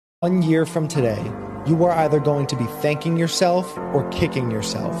1 year from today, you are either going to be thanking yourself or kicking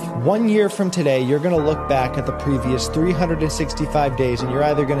yourself. 1 year from today, you're going to look back at the previous 365 days and you're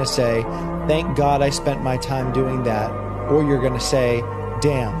either going to say, thank God I spent my time doing that, or you're going to say,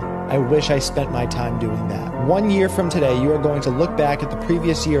 damn, I wish I spent my time doing that. 1 year from today, you are going to look back at the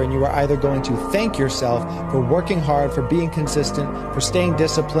previous year and you are either going to thank yourself for working hard, for being consistent, for staying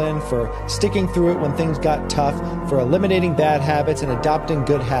disciplined, for sticking through it when things got tough, for eliminating bad habits and adopting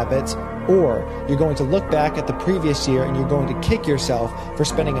good habits, or you're going to look back at the previous year and you're going to kick yourself for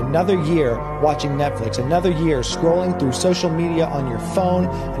spending another year watching Netflix, another year scrolling through social media on your phone,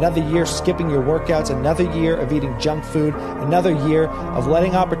 another year skipping your workouts, another year of eating junk food, another year of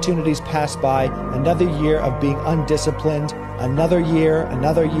letting opportunities pass by, another year of being undisciplined, another year,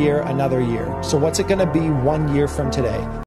 another year, another year. So what's it going to be 1 year from today?